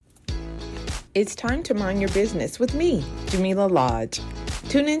It's time to mind your business with me, Jamillah Lodge.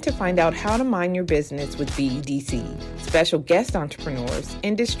 Tune in to find out how to mind your business with BEDC, special guest entrepreneurs,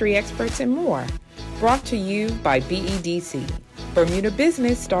 industry experts, and more. Brought to you by BEDC. Bermuda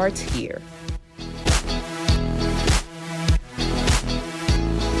Business starts here.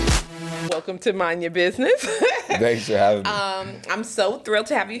 Welcome to Mind Your Business. Thanks for having me. I'm so thrilled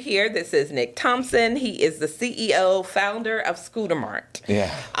to have you here. This is Nick Thomson. He is the CEO, founder of Scooter Mart.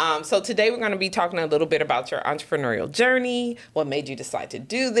 Yeah. So today we're going to be talking a little bit about your entrepreneurial journey, what made you decide to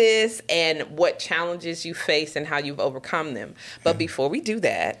do this, and what challenges you face and how you've overcome them. But before we do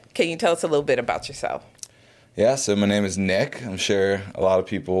that, can you tell us a little bit about yourself? Yeah, so my name is Nick. I'm sure a lot of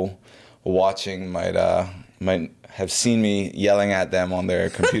people watching might have seen me yelling at them on their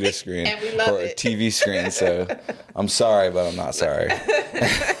computer screen or a TV screen. So I'm sorry, but I'm not sorry.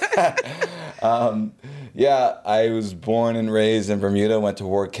 Yeah, I was born and raised in Bermuda, went to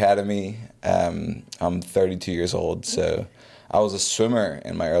War Academy. I'm 32 years old, so I was a swimmer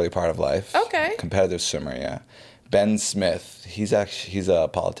in my early part of life. Okay. Competitive swimmer, yeah. Ben Smith, he's a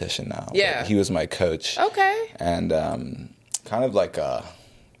politician now. Yeah. He was my coach. Okay. And kind of like a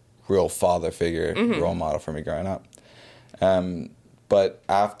real father figure, role model for me growing up. But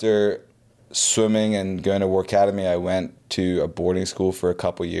after swimming and going to War Academy, I went to a boarding school for a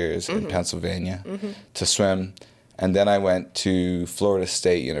couple years in Pennsylvania to swim. And then I went to Florida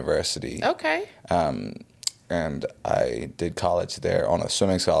State University. Okay. And I did college there on a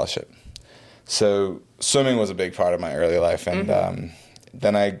swimming scholarship. So swimming was a big part of my early life. And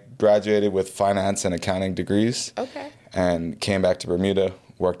then I graduated with finance and accounting degrees. Okay. And came back to Bermuda,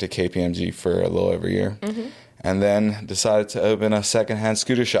 worked at KPMG for a little over a year, and then decided to open a secondhand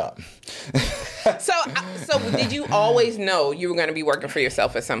scooter shop. So did you always know you were going to be working for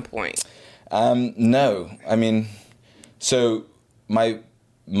yourself at some point? No. I mean, so my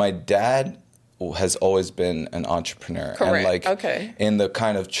dad has always been an entrepreneur. Correct. And in the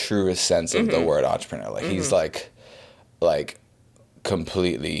kind of truest sense of the word entrepreneur. Like he's like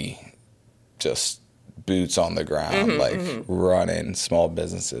completely just boots on the ground, running small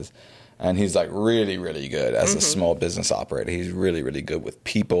businesses. And he's like really, really good as a small business operator. He's really, really good with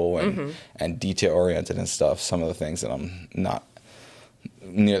people and detail oriented and stuff. Some of the things that I'm not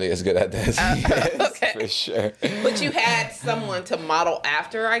nearly as good at this. Okay. For sure. But you had someone to model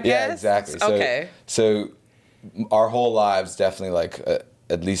after, I guess? Yeah, exactly. Okay. So our whole lives definitely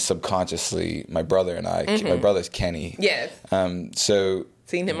at least subconsciously, my brother and I, my brother's Kenny. Yes. So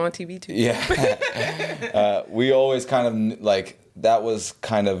seen him on TV too. Yeah. We always kind of that was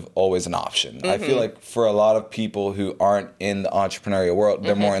kind of always an option. I feel like for a lot of people who aren't in the entrepreneurial world,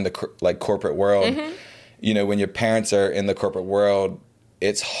 they're more in the corporate world. You know, when your parents are in the corporate world,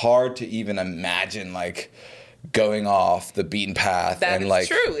 it's hard to even imagine going off the beaten path. That is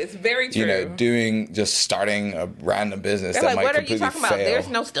true. It's very true. You know, starting a random business They're that might completely fail. What are you talking about? There's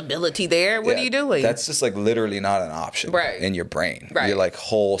no stability there. What are you doing? That's just literally not an option in your brain. Right. Your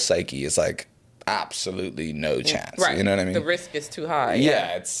whole psyche is absolutely no chance. Right. You know what I mean? The risk is too high.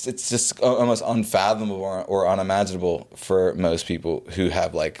 Yeah, it's just almost unfathomable or unimaginable for most people who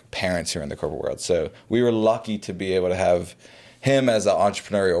have parents who are in the corporate world. So we were lucky to be able to have him as an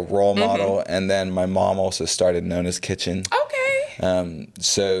entrepreneurial role model, and then my mom also started Nona's Kitchen. Okay.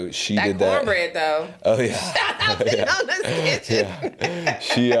 So she did that. Cornbread though. Oh yeah. Shout out to Nona's Kitchen.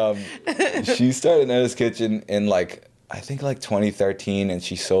 Yeah. She started Nona's Kitchen in I think 2013, and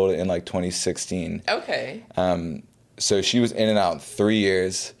she sold it in 2016. Okay. So she was in and out in 3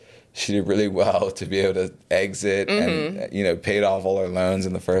 years. She did really well to be able to exit and paid off all her loans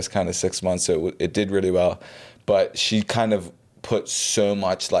in the first kind of 6 months. So it did really well, but she kind of put so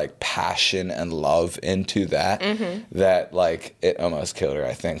much passion and love into that that it almost killed her.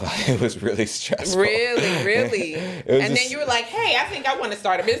 I think it was really stressful. Really. And then you were like, hey, I think I want to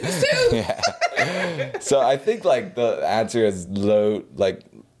start a business too. Yeah. So I think the answer is low,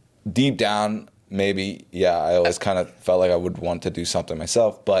 deep down maybe. Yeah, I always kind of felt like I would want to do something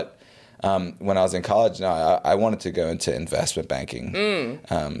myself, but when I was in college, I wanted to go into investment banking,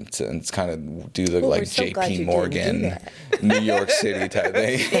 to kind of do the J.P. Morgan, New York City type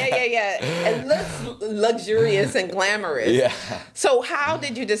thing. Yeah. It looks luxurious and glamorous. Yeah. So how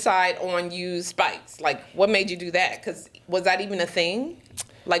did you decide on used bikes? What made you do that? Because was that even a thing?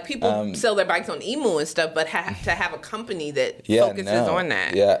 People sell their bikes on Emu and stuff, but have to have a company that focuses on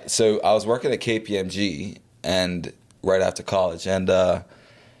that. Yeah. So I was working at KPMG and right after college, and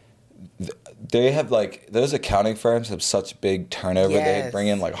they have those accounting firms have such big turnover. Yes. They bring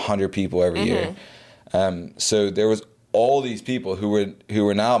in 100 people every year. So there was all these people who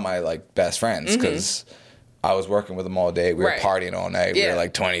were now my best friends because I was working with them all day. We were partying all night. We were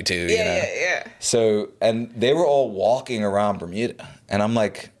like 22, you know? Yeah. So, and they were all walking around Bermuda. And I'm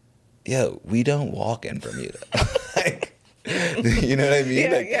like, yo, we don't walk in Bermuda. Like, you know what I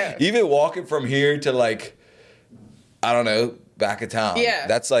mean? Even walking from here to like, I don't know, back of town. Yeah.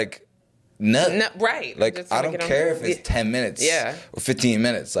 That's like, no. Right. Like, I don't care if it's 10 minutes or 15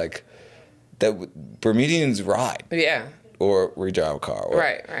 minutes. Like, that Bermudians ride. Yeah. Or we drive a car. Or,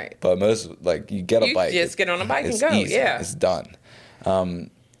 right. But most, like, you get a bike. You just get on a bike and go. Easy. Yeah. It's done.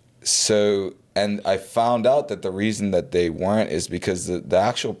 So, and I found out that the reason that they weren't is because the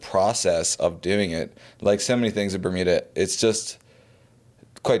actual process of doing it, like so many things in Bermuda, it's just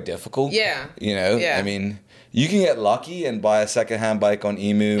quite difficult. Yeah. You know? Yeah. I mean, you can get lucky and buy a secondhand bike on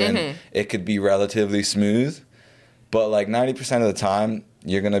Emu and it could be relatively smooth. But, like, 90% of the time,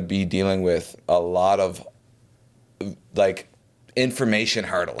 you're going to be dealing with a lot of, like, information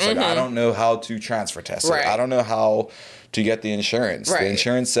hurdles. Like, I don't know how to transfer test it. I don't know how to get the insurance. The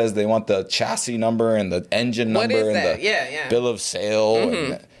insurance says they want the chassis number and the engine number and the bill of sale.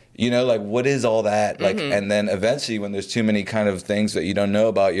 And, you know, like, what is all that? Like, and then eventually when there's too many kind of things that you don't know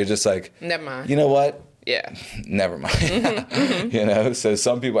about, you're just like, never mind. You know what? Yeah. Never mind. You know, so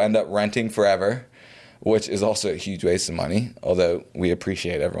some people end up renting forever, which is also a huge waste of money, although we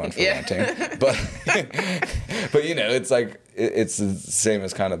appreciate everyone for renting. But, but, you know, it's like, it's the same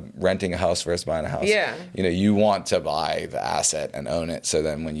as kind of renting a house versus buying a house. Yeah. You know, you want to buy the asset and own it, so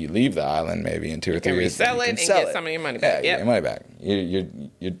then when you leave the island, maybe in 2 or 3 years, you can resell it and get some of your money back. Yeah, get your money back.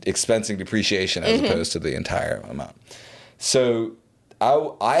 You're expensing depreciation as opposed to the entire amount. So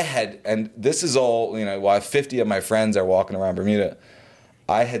I had, and this is all, you know, while 50 of my friends are walking around Bermuda,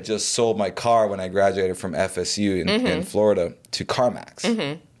 I had just sold my car when I graduated from FSU in Florida to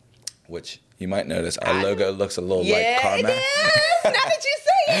CarMax, which you might notice our logo looks a little like CarMax. It is. Now that you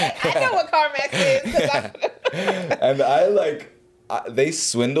say it, I know what CarMax is. And they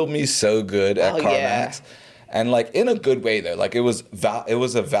swindled me so good at CarMax. Yeah. And, like, in a good way, though. Like, it was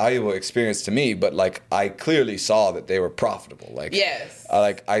a valuable experience to me, but, like, I clearly saw that they were profitable. Like, yes.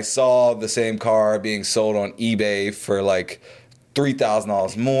 I saw the same car being sold on eBay for, like,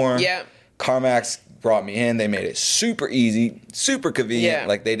 $3,000 more. Yeah. CarMax brought me in. They made it super easy, super convenient. Yeah.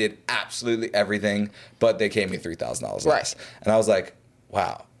 Like, they did absolutely everything, but they gave me $3,000 less. And I was like,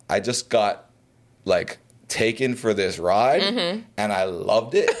 wow, I just got, like, taken for this ride, and I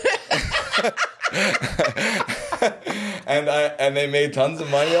loved it. and they made tons of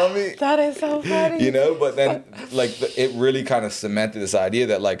money on me. That is so funny. You know, but then, like, it really kind of cemented this idea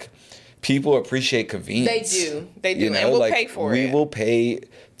that, like, people appreciate convenience. They do. You know, and we'll like, pay for it. We will pay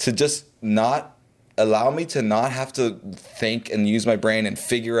to just not allow me to not have to think and use my brain and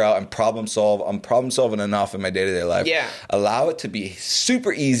figure out and problem solve. I'm problem solving enough in my day-to-day life. Yeah. Allow it to be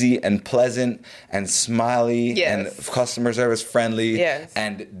super easy and pleasant and smiley and customer service friendly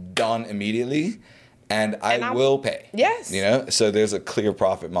and done immediately. And I will pay. Yes. You know, so there's a clear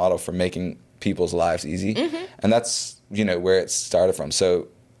profit model for making people's lives easy. And that's, you know, where it started from. So,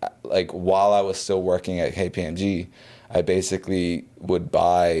 like, while I was still working at KPMG, I basically would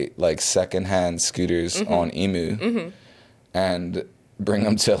buy, like, secondhand scooters on Emu and bring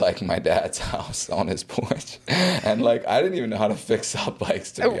them to, like, my dad's house on his porch. And, like, I didn't even know how to fix up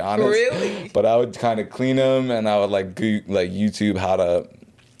bikes, to be honest. Really? But I would kind of clean them, and I would, like, YouTube how to,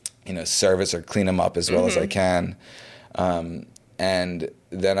 you know, service or clean them up as well as I can. And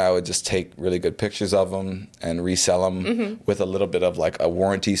then I would just take really good pictures of them and resell them with a little bit of, like, a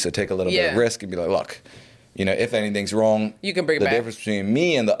warranty. So take a little bit of risk and be like, look, you know, if anything's wrong, you can bring it back. The difference between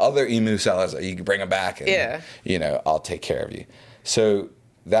me and the other Emu sellers, you can bring them back and, you know, I'll take care of you. So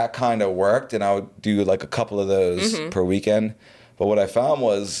that kind of worked, and I would do, like, a couple of those per weekend. But what I found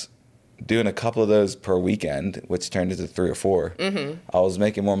was doing a couple of those per weekend, which turned into 3 or 4, I was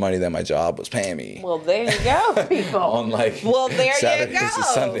making more money than my job was paying me. Well, there you go, people. On, like, Saturdays to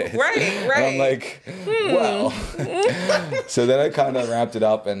Sundays. Right. And I'm like, well. So then I kind of ramped it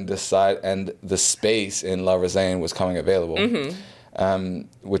up and and the space in Lover's Lane was coming available,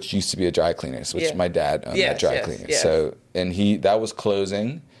 which used to be a dry cleaners, which my dad owned that dry cleaner. Yes. So, and that was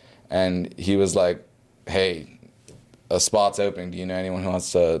closing, and he was like, hey, a spot's open. Do you know anyone who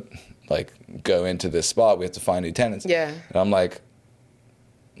wants to, like, go into this spot? We have to find new tenants. Yeah. And I'm like,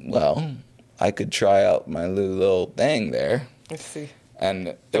 well, I could try out my little thing there. Let's see.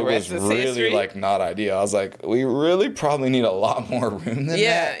 And it was really, like, not ideal. I was like, we really probably need a lot more room than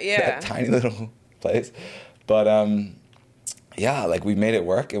that tiny little place. But, like, we made it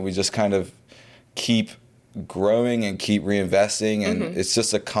work, and we just kind of keep growing and keep reinvesting. And it's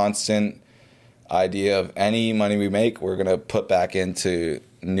just a constant, idea of any money we make, we're going to put back into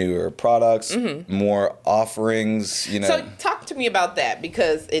newer products, more offerings, you know. So talk to me about that,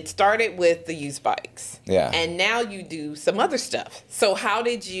 because it started with the used bikes. Yeah. And now you do some other stuff. So how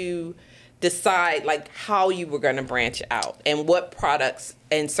did you decide, like, how you were going to branch out and what products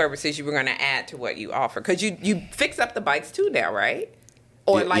and services you were going to add to what you offer? Because you fix up the bikes too now, right?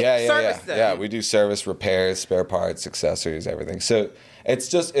 Or service them. Yeah, we do service, repairs, spare parts, accessories, everything. So it's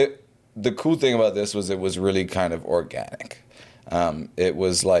just, the cool thing about this was it was really kind of organic. It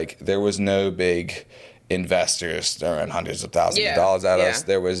was like there was no big investors throwing hundreds of thousands of dollars at us.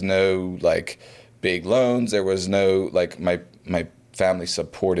 There was no like big loans. There was no like my family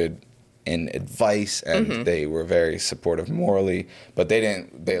supported in advice, and they were very supportive morally. But they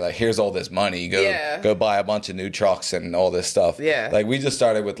like, here's all this money. Go buy a bunch of new trucks and all this stuff. Yeah. Like we just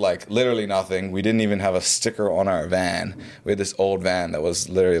started with like literally nothing. We didn't even have a sticker on our van. We had this old van that was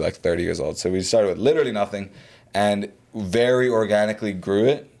literally like 30 years old. So we started with literally nothing, and very organically grew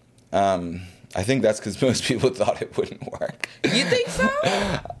it. I think that's because most people thought it wouldn't work. You think so?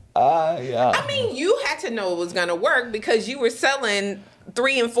 Yeah. I mean, you had to know it was going to work because you were selling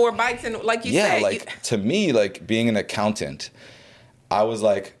 3 and 4 bikes, and like you said. Yeah, like to me, like being an accountant, I was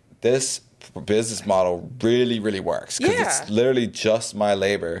like, this business model really, really works because it's literally just my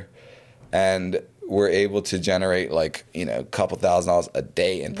labor, and we're able to generate like, you know, a couple $1,000s a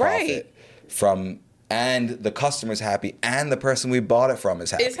day in profit from. And the customer's happy, and the person we bought it from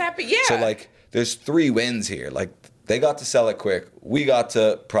is happy. It's happy, yeah. So, like, there's 3 wins here. Like, they got to sell it quick. We got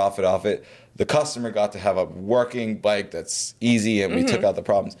to profit off it. The customer got to have a working bike that's easy, and we took out the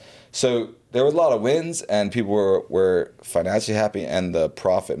problems. So, there was a lot of wins, and people were financially happy, and the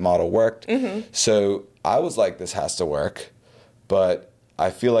profit model worked. So, I was like, this has to work. But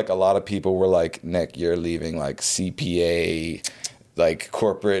I feel like a lot of people were like, Nick, you're leaving, like, CPA, like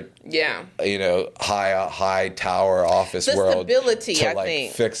corporate, you know, high tower office the world stability, to I like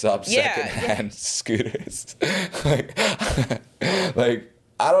think. fix up secondhand scooters. like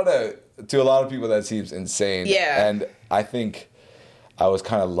I don't know. To a lot of people, that seems insane. Yeah, and I think I was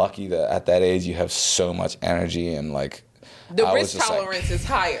kind of lucky that at that age you have so much energy, and like the risk tolerance is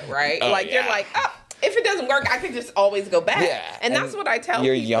higher, right? You're like, oh, if it doesn't work, I can just always go back. Yeah, and that's what I tell people.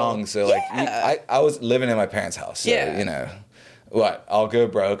 You're young, so like I was living in my parents' house, so you know. What? I'll go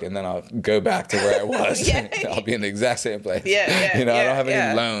broke and then I'll go back to where I was. I'll be in the exact same place. You know, I don't have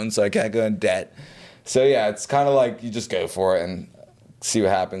any loans, so I can't go in debt. So yeah, it's kind of like you just go for it and see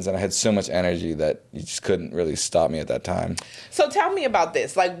what happens. And I had so much energy that you just couldn't really stop me at that time. So tell me about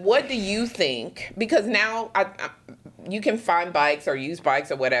this. Like, what do you think? Because now you can find bikes or used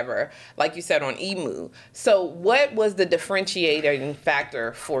bikes or whatever, like you said, on Emu. So what was the differentiating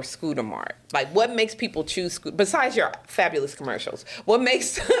factor for Scooter Mart? Like, what makes people choose, besides your fabulous commercials, what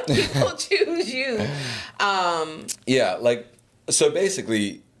makes people choose you? So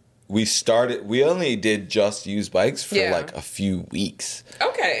basically, we only did just used bikes for like a few weeks.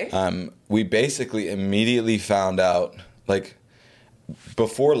 Okay. We basically immediately found out, like,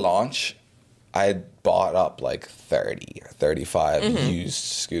 before launch, I had bought up like 30 or 35 used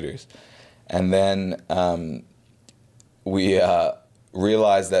scooters. And then we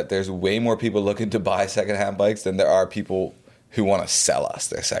realized that there's way more people looking to buy secondhand bikes than there are people who want to sell us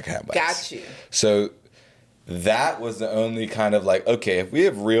their secondhand bikes. Got you. So that was the only kind of like, okay, if we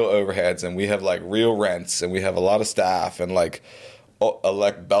have real overheads and we have like real rents and we have a lot of staff and like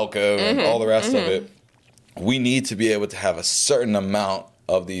Belco and all the rest of it, we need to be able to have a certain amount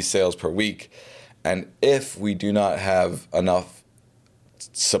of these sales per week. And if we do not have enough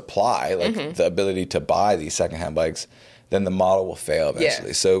supply, like the ability to buy these secondhand bikes, then the model will fail eventually.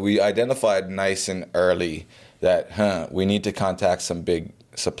 Yes. So we identified nice and early that we need to contact some big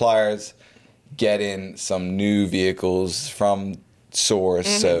suppliers, get in some new vehicles from source.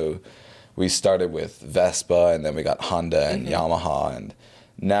 So we started with Vespa, and then we got Honda and Yamaha, and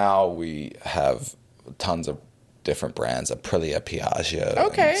now we have tons of different brands, Aprilia,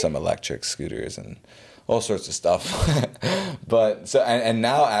 Piaggio, and some electric scooters and all sorts of stuff. But so and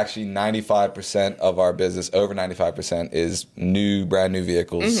now actually 95% of our business, over 95%, is brand new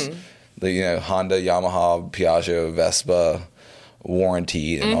vehicles. The Honda, Yamaha, Piaggio, Vespa,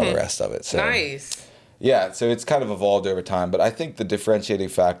 warranty, and all the rest of it. So nice. Yeah, so it's kind of evolved over time, but I think the differentiating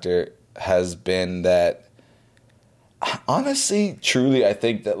factor has been that, honestly, truly, I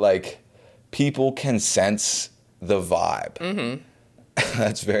think that like people can sense the vibe.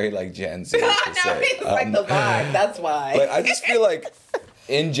 That's very like Gen Z to say. It's like the vibe. That's why. But I just feel like,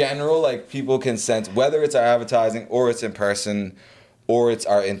 in general, like people can sense whether it's our advertising or it's in person or it's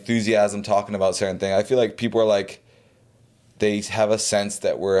our enthusiasm talking about certain things. I feel like people are like, they have a sense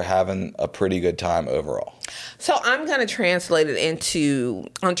that we're having a pretty good time overall. So I'm going to translate it into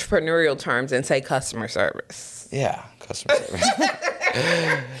entrepreneurial terms and say customer service. Yeah, customer service.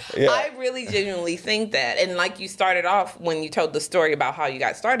 Yeah. I really genuinely think that. And like you started off when you told the story about how you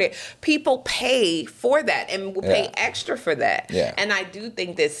got started, people pay for that and will pay extra for that. Yeah. And I do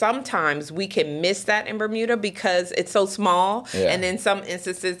think that sometimes we can miss that in Bermuda because it's so small. Yeah. And in some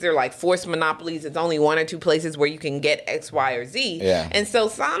instances, they're like forced monopolies. It's only one or two places where you can get X, Y, or Z. Yeah. And so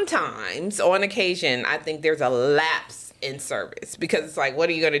sometimes, on occasion, I think there's a lapse in service because it's like, what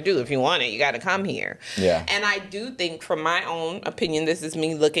are you going to do if you want it? You got to come here. Yeah. And I do think, from my own opinion, this is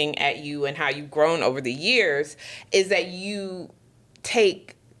me looking at you and how you've grown over the years, is that you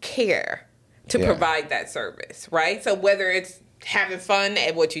take care to provide that service, right? So whether it's having fun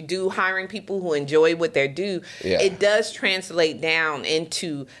at what you do, hiring people who enjoy what they do, it does translate down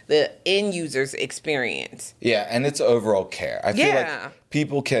into the end user's experience. Yeah, and it's overall care. I feel like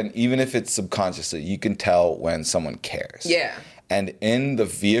people can, even if it's subconsciously, you can tell when someone cares. Yeah. And in the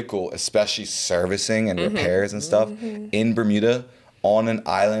vehicle, especially servicing and repairs and stuff, in Bermuda, on an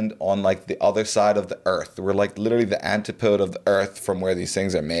island on like the other side of the earth, we're like literally the antipode of the earth from where these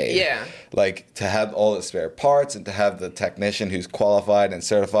things are made. Yeah. Like to have all the spare parts and to have the technician who's qualified and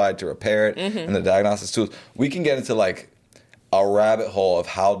certified to repair it and the diagnostics tools, we can get into like a rabbit hole of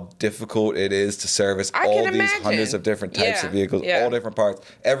how difficult it is to service all these hundreds of different types of vehicles, all different parts.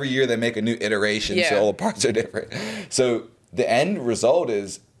 Every year they make a new iteration, so all the parts are different. So the end result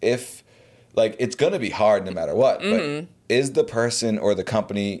is, if like, it's going to be hard no matter what, but is the person or the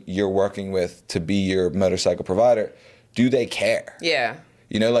company you're working with to be your motorcycle provider, do they care? Yeah.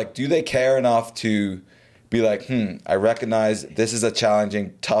 You know, like, do they care enough to be like, I recognize this is a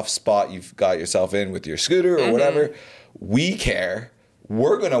challenging, tough spot you've got yourself in with your scooter or whatever. We care.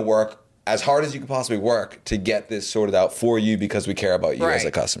 We're going to work as hard as you can possibly work to get this sorted out for you because we care about you as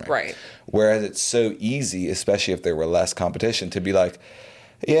a customer. Right. Whereas it's so easy, especially if there were less competition, to be like,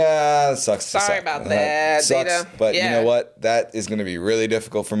 yeah, it sucks. Sorry about that. Sucks, but you know what? That is going to be really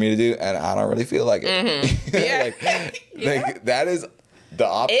difficult for me to do, and I don't really feel like it. like that is the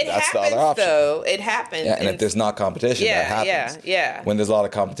option. That's the other option. Though it happens. Yeah, and if there's not competition, that happens. Yeah. When there's a lot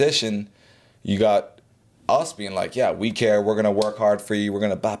of competition, you got us being like, yeah, we care. We're going to work hard for you. We're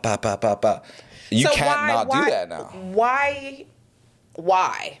going to ba. You can't not do that now. Why?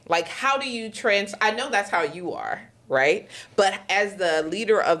 Like, how do you I know that's how you are. Right? But as the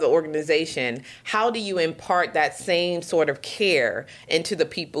leader of the organization, how do you impart that same sort of care into the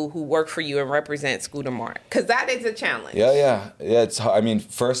people who work for you and represent Scooter Mart? Because that is a challenge. Yeah. It's. I mean,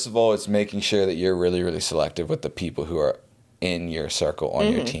 first of all, it's making sure that you're really, really selective with the people who are in your circle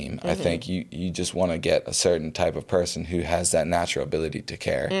on your team. I think you just want to get a certain type of person who has that natural ability to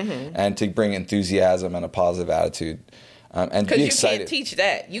care and to bring enthusiasm and a positive attitude. And be excited. Because you can't teach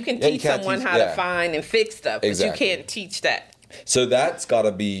that. You can teach someone how to find and fix stuff, but you can't teach that. So that's got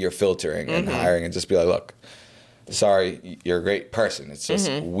to be your filtering and hiring, and just be like, look, sorry, you're a great person. It's just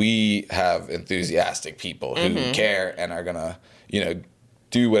we have enthusiastic people who care and are gonna,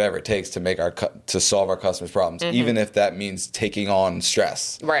 do whatever it takes to make to solve our customers' problems, even if that means taking on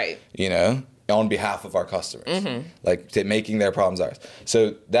stress. Right. On behalf of our customers, like making their problems ours.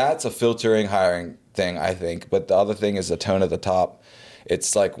 So that's a filtering, hiring thing, I think. But the other thing is the tone at the top.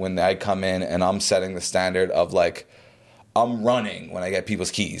 It's like when I come in and I'm setting the standard of like, I'm running when I get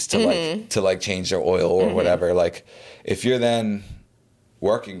people's keys to change their oil or whatever. Like, if you're then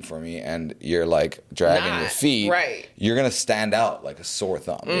working for me and you're like dragging your feet, you're gonna stand out like a sore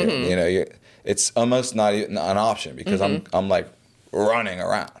thumb. It's almost not even an option because I'm like running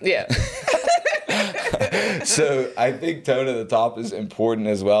around. Yeah. So I think tone at the top is important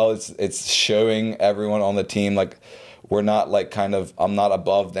as well. It's showing everyone on the team like we're not like I'm not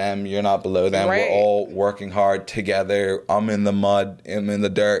above them, you're not below them. We're all working hard together. I'm in the mud, I'm in the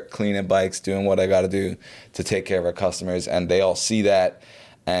dirt, cleaning bikes, doing what I got to do to take care of our customers, and they all see that.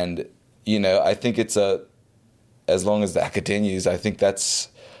 And I think it's as long as that continues, I think that's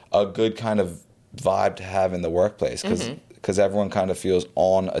a good kind of vibe to have in the workplace because everyone kind of feels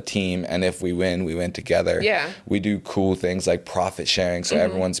on a team, and if we win together. Yeah. We do cool things like profit sharing, so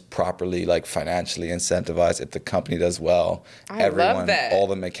everyone's properly like financially incentivized. If the company does well, everyone, love that. All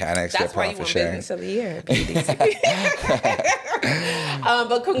the mechanics get profit sharing. That's why you won Business of the Year.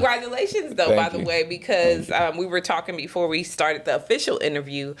 But congratulations, though, by the way, because we were talking before we started the official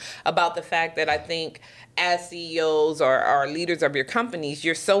interview about the fact that I think as CEOs or leaders of your companies,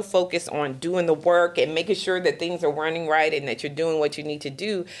 you're so focused on doing the work and making sure that things are running right excited and that you're doing what you need to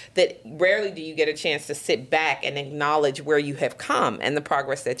do, that rarely do you get a chance to sit back and acknowledge where you have come and the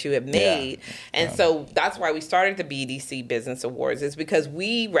progress that you have made. So that's why we started the BDC Business Awards, is because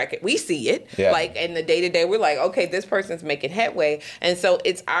we see it. Like in the day-to-day, we're like, okay, this person's making headway. And so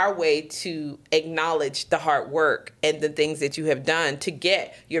it's our way to acknowledge the hard work and the things that you have done to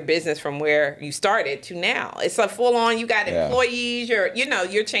get your business from where you started to now. It's a full-on, you got employees,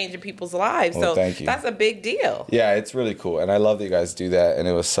 you're changing people's lives. Well, so that's a big deal. Yeah, it's really cool. And I love that you guys do that. And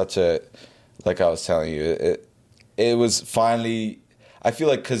it was such a, like I was telling you, it was finally, I feel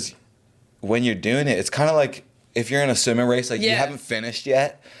like, because when you're doing it, it's kind of like if you're in a swimming race, like you haven't finished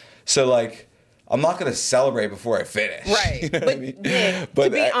yet. So like, I'm not going to celebrate before I finish. Right. You know but I mean? to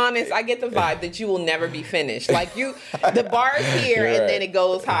be honest, I get the vibe that you will never be finished. Like the bar is here and then it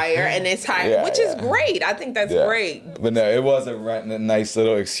goes higher and it's higher, which is great. I think that's great. But no, it was a nice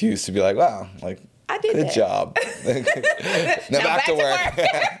little excuse to be like, wow, like, I did good job. now back to work.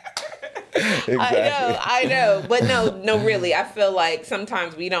 Exactly. I know. But no, really, I feel like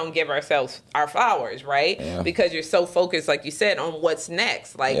sometimes we don't give ourselves our flowers, right? Yeah. Because you're so focused, like you said, on what's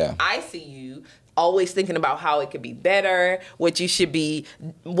next. Like, I see you always thinking about how it could be better, what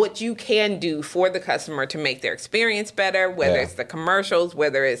you can do for the customer to make their experience better, whether it's the commercials,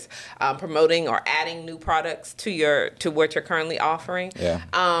 whether it's promoting or adding new products to what you're currently offering. Yeah.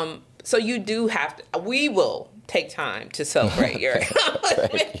 So you do have to, we will take time to celebrate your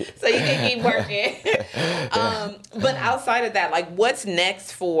accomplishment so you can keep working. But outside of that, like, what's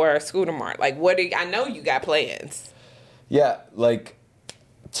next for Scooter Mart? Like, I know you got plans. Yeah, like,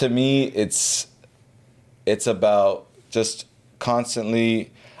 to me, it's about just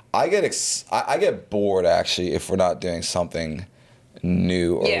constantly, I get bored, actually, if we're not doing something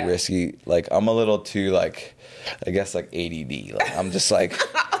new or risky. Like, I'm a little too, like, I guess, like, ADD. Like, I'm just like,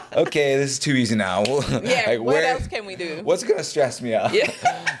 okay, this is too easy now. Like, what else can we do? What's gonna stress me out? Yeah.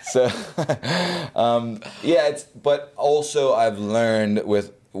 So, but also I've learned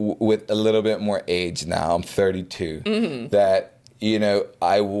with a little bit more age now, I'm 32, that,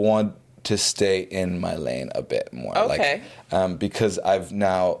 I want to stay in my lane a bit more. Okay. Like, because I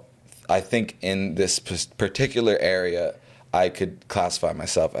think in this particular area, I could classify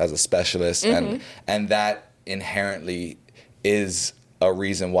myself as a specialist, and that inherently is a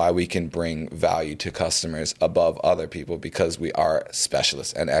reason why we can bring value to customers above other people, because we are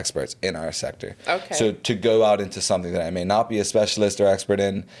specialists and experts in our sector. Okay. So to go out into something that I may not be a specialist or expert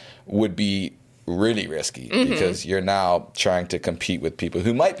in would be really risky, because you're now trying to compete with people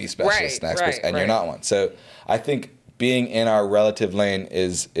who might be specialists and experts, and you're not one. So I think being in our relative lane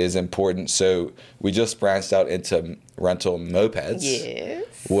is important. So we just branched out into rental mopeds,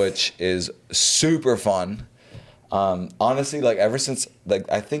 which is super fun. Honestly, like, ever since,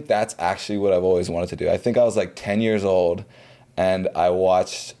 like, I think that's actually what I've always wanted to do. I think I was like 10 years old and I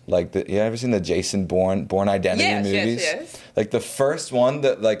watched, like, you ever seen the Jason Bourne Identity movies? Yes. Like, the first one,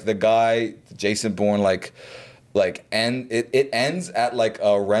 that, like, the guy, Jason Bourne, and it ends at, like,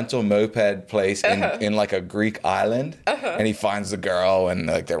 a rental moped place in like, a Greek island, and he finds the girl and,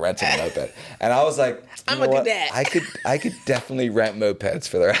 like, they're renting a moped. And I was like, I'm gonna do that. I could definitely rent mopeds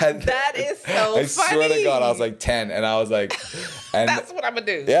for the ride. That is so I funny. swear to God, I was like 10, and I was like, and that's what I'm gonna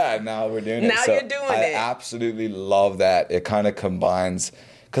do. Yeah, now we're doing it. Now you're doing it. I absolutely love that. It kind of combines,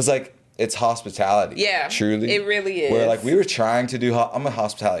 because, like, it's hospitality. Yeah, truly, it really is. Where, like, we were trying to do, I'm a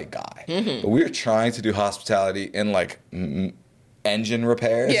hospitality guy, but we were trying to do hospitality in, like, engine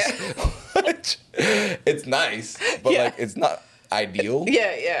repairs. Yeah, which, it's nice, but like, it's not ideal.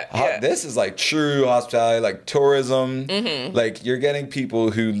 Yeah. This is like true hospitality, like tourism. Like, you're getting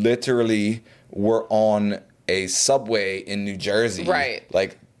people who literally were on a subway in New Jersey,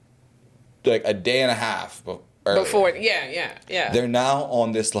 like a day and a half before. Yeah. They're now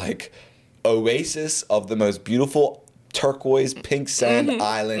on this, like, oasis of the most beautiful turquoise pink sand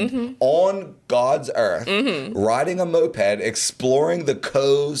island on God's earth, riding a moped, exploring the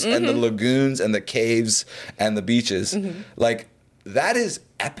coves and the lagoons and the caves and the beaches. Like, that is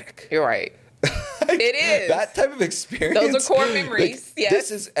epic. You're right. Like, it is. That type of experience. Those are core memories. Like,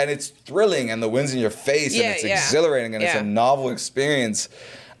 and it's thrilling, and the wind's in your face, and it's exhilarating, and it's a novel experience.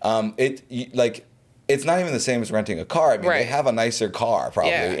 It's not even the same as renting a car. I mean, they have a nicer car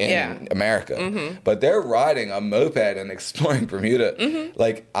probably in America, but they're riding a moped and exploring Bermuda.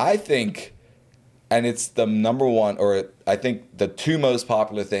 Like, I think, and it's the number one, or I think the two most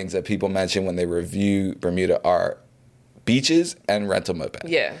popular things that people mention when they review Bermuda are beaches and rental mopeds.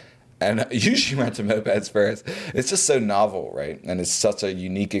 Yeah. And usually rental mopeds first. It's just so novel, right? And it's such a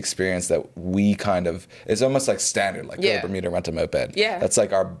unique experience that we it's almost like standard, like go to Bermuda, rent a moped. Yeah. That's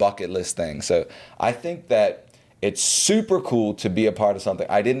like our bucket list thing. So I think that it's super cool to be a part of something.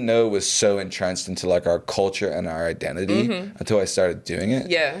 I didn't know it was so entrenched into like our culture and our identity until I started doing it.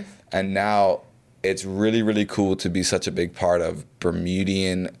 Yeah. And now it's really, really cool to be such a big part of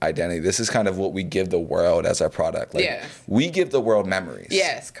Bermudian identity. This is kind of what we give the world as our product. Like, we give the world memories.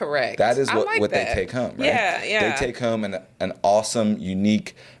 Yes, correct. That is what they take home, right? Yeah. They take home an awesome,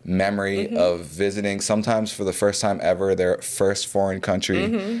 unique memory of visiting, sometimes for the first time ever, their first foreign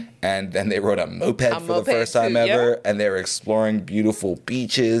country. And then they rode a moped for the first time ever. And they were exploring beautiful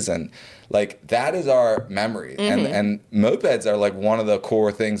beaches. And like, that is our memory. And mopeds are like one of the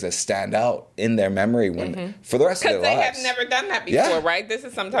core things that stand out in their memory when for the rest of their lives. Because they have never done that before, right? This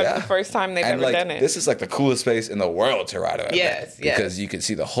is sometimes the first time they've ever done it. This is like the coolest place in the world to ride a moped. Yes. Because you can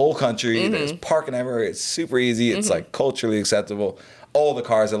see the whole country. There's parking everywhere. It's super easy. It's like culturally acceptable. All the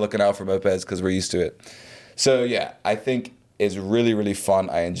cars are looking out for mopeds because we're used to it. So yeah, I think it's really, really fun.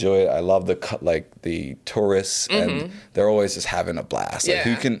 I enjoy it. I love the tourists, and they're always just having a blast. Like,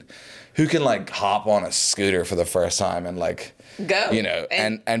 who can like hop on a scooter for the first time and like go,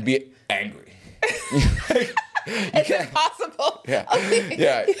 and be angry. It's impossible.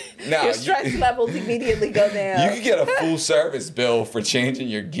 Yeah. Now, your stress levels immediately go down. You could get a full service bill for changing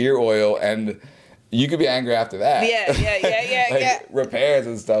your gear oil, and you could be angry after that. Yeah. Repairs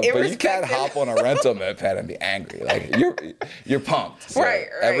and stuff. But you can't hop on a rental moped and be angry. Like, you're pumped. So right.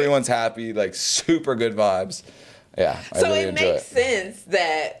 Everyone's happy. Like, super good vibes. Yeah, I really enjoy it. So it makes sense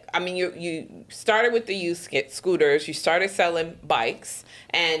that, I mean, you started with the used scooters, you started selling bikes,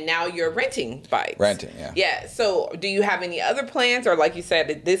 and now you're renting bikes. Renting, yeah. Yeah, so do you have any other plans, or like you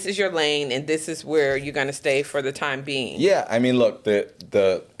said, this is your lane and this is where you're going to stay for the time being? Yeah, I mean, look,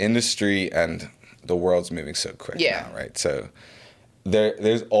 the industry and the world's moving so quick now, right? So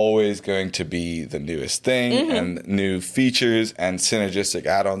there's always going to be the newest thing and new features and synergistic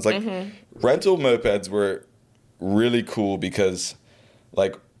add-ons. Like, rental mopeds were really cool because,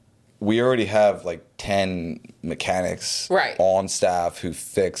 like, we already have like 10 mechanics on staff who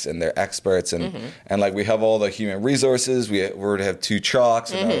fix, and they're experts, and like, we have all the human resources. We already have 2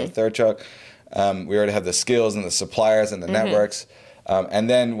 trucks and a third truck. We already have the skills and the suppliers and the networks. And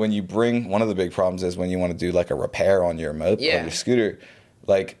then when you bring, one of the big problems is when you want to do like a repair on your moped, on your scooter,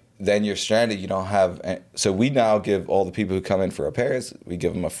 like, then you're stranded. You don't have. So we now give all the people who come in for repairs, we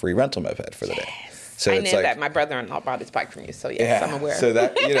give them a free rental moped for the day. So I knew that. My brother-in-law bought his bike from you, so yes, I'm aware. So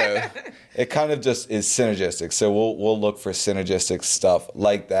that, it kind of just is synergistic. So we'll look for synergistic stuff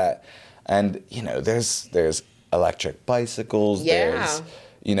like that. And, there's electric bicycles. There's,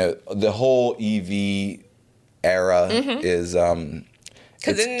 the whole EV era is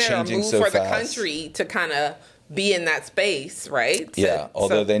because isn't there a move for the country to kind of be in that space, right? Yeah,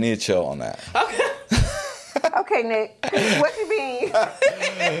 although they need to chill on that. Okay. Okay, Nick. What you mean?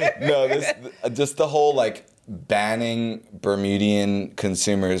 No, just the whole like banning Bermudian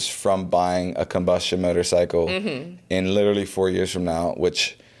consumers from buying a combustion motorcycle in literally 4 years from now,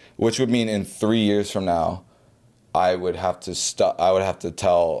 which would mean in 3 years from now, I would have to I would have to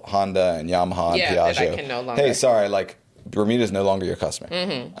tell Honda and Yamaha and Piaggio, that I can no longer. Hey, sorry, like, Bermuda is no longer your customer.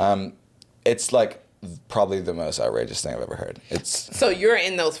 It's like probably the most outrageous thing I've ever heard. So you're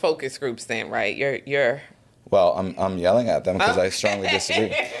in those focus groups then, right? You're. Well, I'm yelling at them because I strongly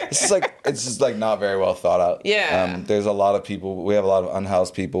disagree. It's just like not very well thought out. Yeah. There's a lot of people. We have a lot of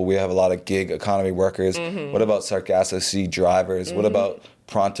unhoused people. We have a lot of gig economy workers. What about Sargasso Sea drivers? What about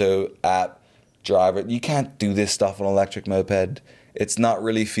Pronto app driver? You can't do this stuff on an electric moped. It's not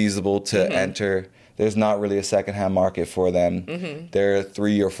really feasible to enter. There's not really a secondhand market for them. They're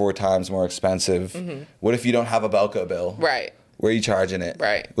 3 or 4 times more expensive. What if you don't have a Belco bill? Right. Where are you charging it?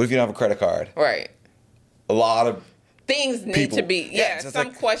 Right. What if you don't have a credit card? Right. A lot of things need to be,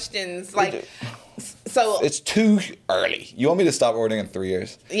 some questions, like, so it's too early. You want me to stop ordering in 3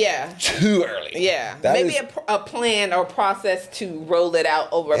 years? Yeah. Too early. Yeah. Maybe a plan or process to roll it out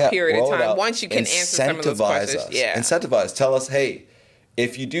over a period of time once you can answer some of those questions. Incentivize. Tell us, hey,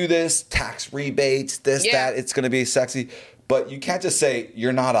 if you do this, tax rebates, that, it's going to be sexy. But you can't just say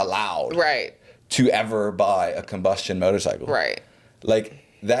you're not allowed to ever buy a combustion motorcycle. Right. Like,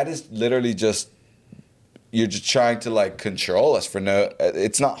 that is literally just, you're just trying to like control us for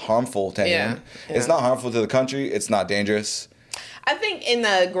it's not harmful to anyone. It's not harmful to the country. It's not dangerous. I think in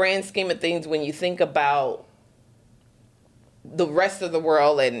the grand scheme of things, when you think about the rest of the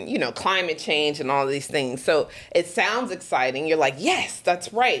world and, climate change and all these things. So it sounds exciting. You're like, yes,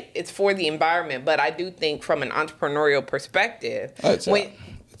 that's right. It's for the environment. But I do think from an entrepreneurial perspective, when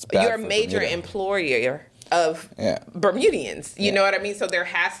you're a major employer, of Bermudians. You know what I mean? So there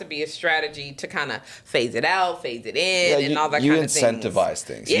has to be a strategy to kind of phase it out, phase it in, and all that kind of things. You incentivize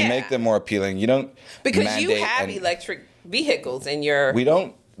things. You make them more appealing. You don't because you have electric vehicles in your. We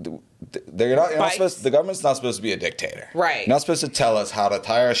don't. You're not supposed. The government's not supposed to be a dictator. Right. You're not supposed to tell us how to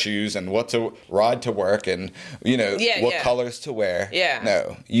tie our shoes and what to ride to work and what colors to wear. Yeah.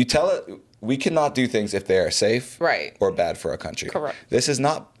 No, you tell it. We cannot do things if they are safe or bad for our country. Correct. This is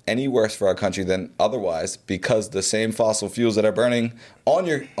not any worse for our country than otherwise because the same fossil fuels that are burning on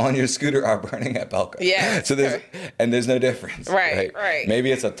your scooter are burning at Belka. Yeah. So there's no difference. Right.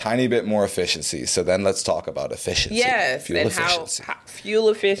 Maybe it's a tiny bit more efficiency. So then let's talk about efficiency. Yes. Fuel efficiency. How fuel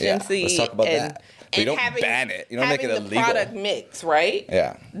efficiency. Yeah, let's talk about that. But you don't ban it. You don't make it illegal. Having the product mix, right?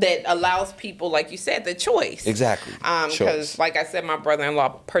 Yeah. That allows people, like you said, the choice. Exactly. Because, like I said, my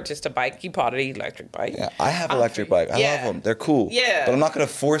brother-in-law purchased a bike. He bought an electric bike. Yeah, I have electric bike. I love them. They're cool. Yeah. But I'm not going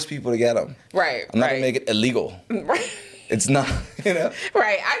to force people to get them. Right. I'm not going to make it illegal. Right. It's not, Right,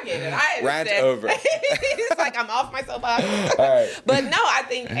 I get it. I understand. Rant over. It's like I'm off my soapbox. All right. But no, I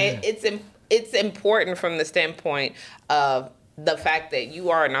think it's important from the standpoint of the fact that you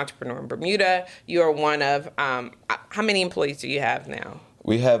are an entrepreneur in Bermuda. You are one of, how many employees do you have now?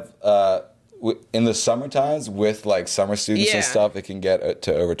 We have, in the summer times with like summer students and stuff, it can get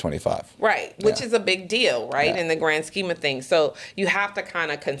to over 25. Right, which is a big deal, right, in the grand scheme of things. So you have to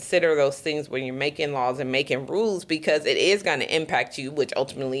kind of consider those things when you're making laws and making rules because it is going to impact you, which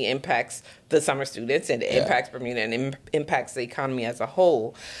ultimately impacts the summer students and it impacts Bermuda and impacts the economy as a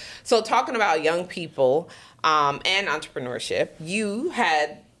whole. So talking about young people and entrepreneurship, you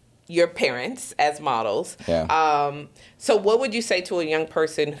had your parents as models. Yeah. So what would you say to a young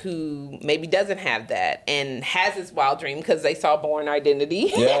person who maybe doesn't have that and has this wild dream because they saw Born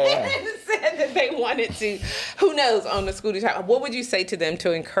Identity and said that they wanted to, who knows, own a scooter? What would you say to them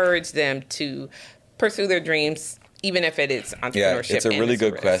to encourage them to pursue their dreams, even if it is entrepreneurship? Yeah, it's a really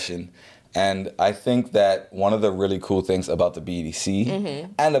good question. And I think that one of the really cool things about the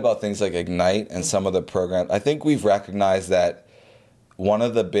BDC and about things like Ignite and some of the programs, I think we've recognized that one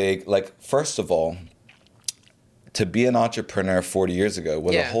of the big, first of all, to be an entrepreneur 40 years ago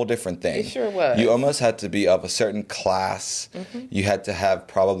was a whole different thing. It sure was. You almost had to be of a certain class. You had to have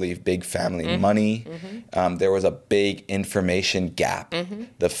probably big family money. There was a big information gap.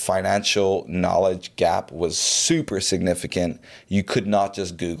 The financial knowledge gap was super significant. You could not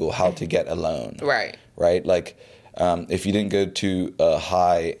just Google how to get a loan. Right. Right? If you didn't go to a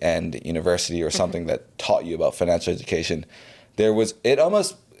high-end university or something that taught you about financial education, it was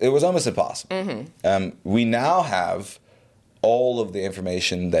almost impossible. We now have all of the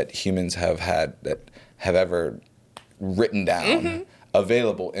information that humans have ever written down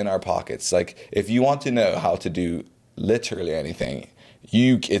available in our pockets. Like, if you want to know how to do literally anything,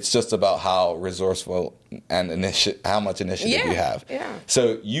 it's just about how resourceful and how much initiative you have. Yeah.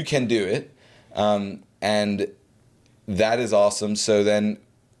 So you can do it, and that is awesome. So then,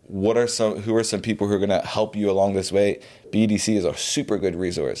 who are some people who are going to help you along this way? BDC is a super good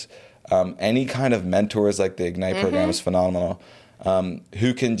resource. Any kind of mentors like the Ignite program is phenomenal.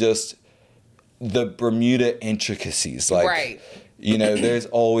 Who can the Bermuda intricacies, there's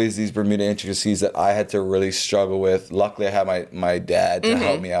always these Bermuda intricacies that I had to really struggle with. Luckily, I had my dad to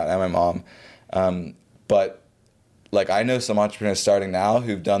help me out and my mom. But I know some entrepreneurs starting now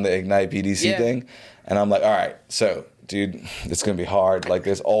who've done the Ignite BDC thing, and I'm like, all right, so dude, it's gonna be hard.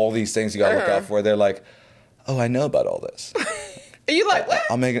 There's all these things you gotta look out for. They're like, oh, I know about all this. And you're like, what?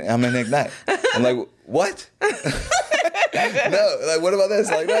 I'm in Ignite. I'm like, what? No, what about this?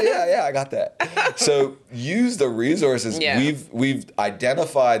 No, yeah, I got that. So use the resources. Yeah. We've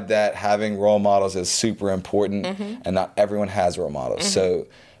identified that having role models is super important, and not everyone has role models. So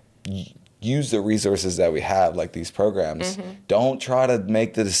use the resources that we have, like these programs. Don't try to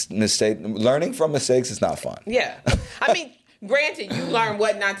make the mistake. Learning from mistakes is not fun. Yeah. I mean, granted, you learn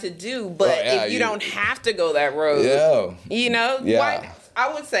what not to do, but if you don't have to go that road, why?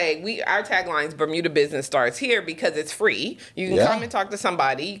 I would say our tagline is Bermuda Business starts here because it's free. You can come and talk to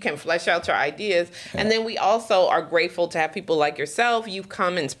somebody. You can flesh out your ideas. Yeah. And then we also are grateful to have people like yourself. You've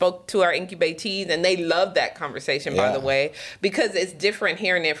come and spoke to our incubatees, and they love that conversation, by the way, because it's different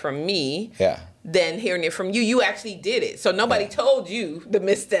hearing it from me. Yeah. Than hearing it from you. You actually did it. So nobody told you the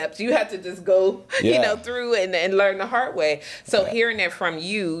missteps. You had to just go, through and learn the hard way. So hearing it from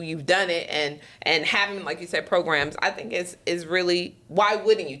you, you've done it, and having, like you said, programs, I think is really, why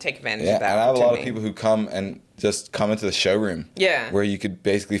wouldn't you take advantage of that? And I have a lot of people who come into the showroom. Yeah. Where you could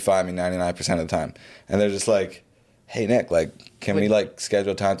basically find me 99% of the time. And they're just like, hey, Nick, can we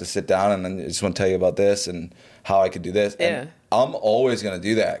schedule time to sit down, and then I just want to tell you about this and how I could do this. And I'm always going to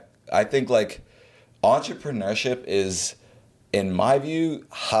do that. I think entrepreneurship is, in my view,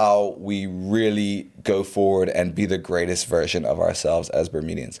 how we really go forward and be the greatest version of ourselves as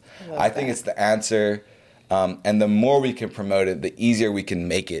Bermudians. I think it's the answer. And the more we can promote it, the easier we can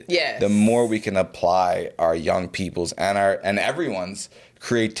make it. Yes. The more we can apply our young people's and everyone's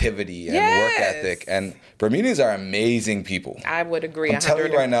creativity and work ethic. And Bermudians are amazing people. I would agree. I'm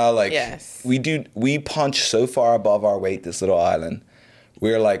telling you right now, like, we punch so far above our weight, this little island.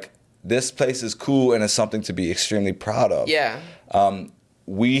 We're like, this place is cool and it's something to be extremely proud of. Yeah.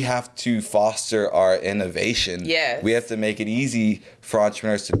 We have to foster our innovation. Yes. We have to make it easy for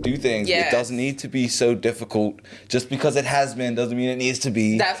entrepreneurs to do things. Yes. It doesn't need to be so difficult. Just because it has been doesn't mean it needs to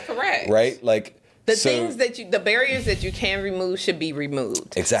be. That's correct. Right? Like, the barriers that you can remove should be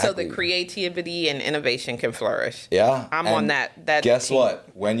removed. Exactly. So that creativity and innovation can flourish. Yeah. I'm on that guess team. what?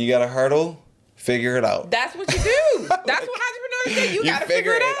 When you got a hurdle, figure it out. That's what you do. That's what entrepreneurs do. You got to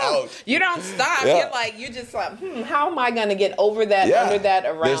figure it out. You don't stop. Yeah. You're just like, how am I going to get over that, under that,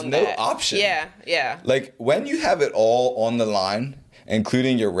 around There's that? no option. Yeah. Like, when you have it all on the line,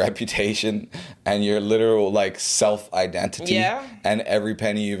 including your reputation and your literal, like, self-identity and every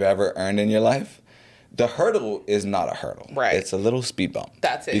penny you've ever earned in your life, the hurdle is not a hurdle. Right. It's a little speed bump.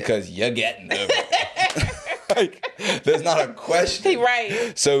 That's it. Because you're getting over it. Like, there's not a question.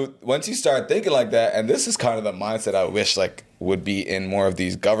 Right. So once you start thinking like that, and this is kind of the mindset I wish, like, would be in more of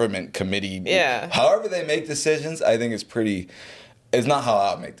these government committee. However they make decisions, I think it's not how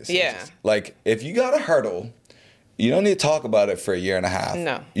I make decisions. Yeah. Like, if you got a hurdle, you don't need to talk about it for a year and a half.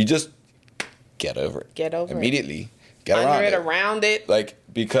 No. You just get over it. Get over it. Immediately. Get around it. Like,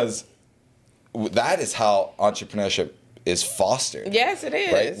 because that is how entrepreneurship is fostered. Yes, it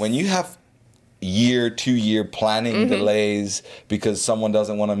is. Right? When you have 2-year planning delays because someone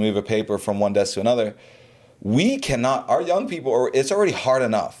doesn't want to move a paper from one desk to another, our young people, it's already hard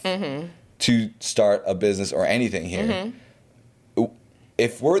enough to start a business or anything here.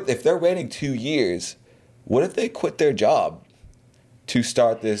 If they're waiting 2 years, what if they quit their job to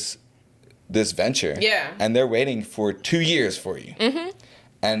start this venture? Yeah. And they're waiting for 2 years for you.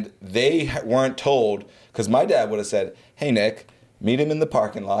 And they weren't told, because my dad would have said, hey, Nick, meet him in the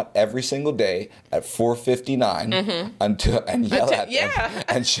parking lot every single day at 4:59 and yell at them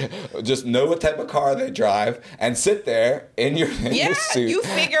and just know what type of car they drive and sit there in your suit. You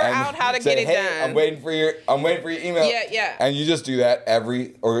figure out how to get it done. I'm waiting for your email. Yeah. And you just do that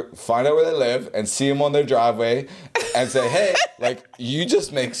or find out where they live and see them on their driveway and say, hey, like, you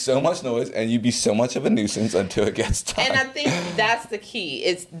just make so much noise and you be so much of a nuisance until it gets done. And I think that's the key.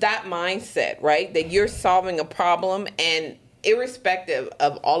 It's that mindset, right? That you're solving a problem, and irrespective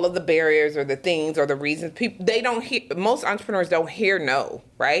of all of the barriers or the things or the reasons, most entrepreneurs don't hear no,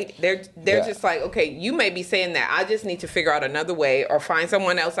 right? They're just like, okay, you may be saying that, I just need to figure out another way or find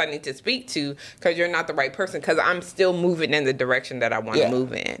someone else I need to speak to because you're not the right person, because I'm still moving in the direction that I want to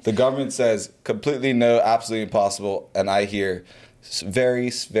move in. The government says completely no, absolutely impossible, and I hear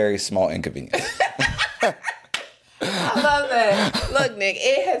very, very small inconvenience. I love that. Look, Nick,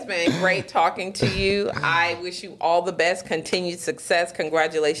 it has been great talking to you. I wish you all the best, continued success.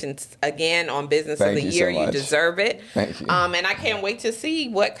 Congratulations again on Business of the Year. You deserve it. Thank you. And I can't wait to see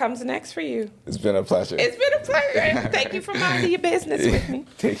what comes next for you. It's been a pleasure. It's been a pleasure. And thank you for minding your business with me.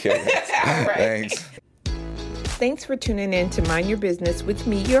 Take care. All right. Thanks. Thanks for tuning in to Mind Your Business with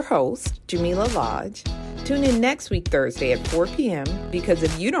me, your host, Jamillah Lodge. Tune in next week, Thursday at 4 p.m. because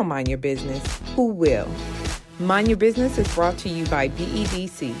if you don't mind your business, who will? Mind Your Business is brought to you by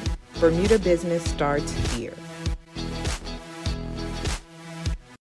BEDC. Bermuda Business starts here.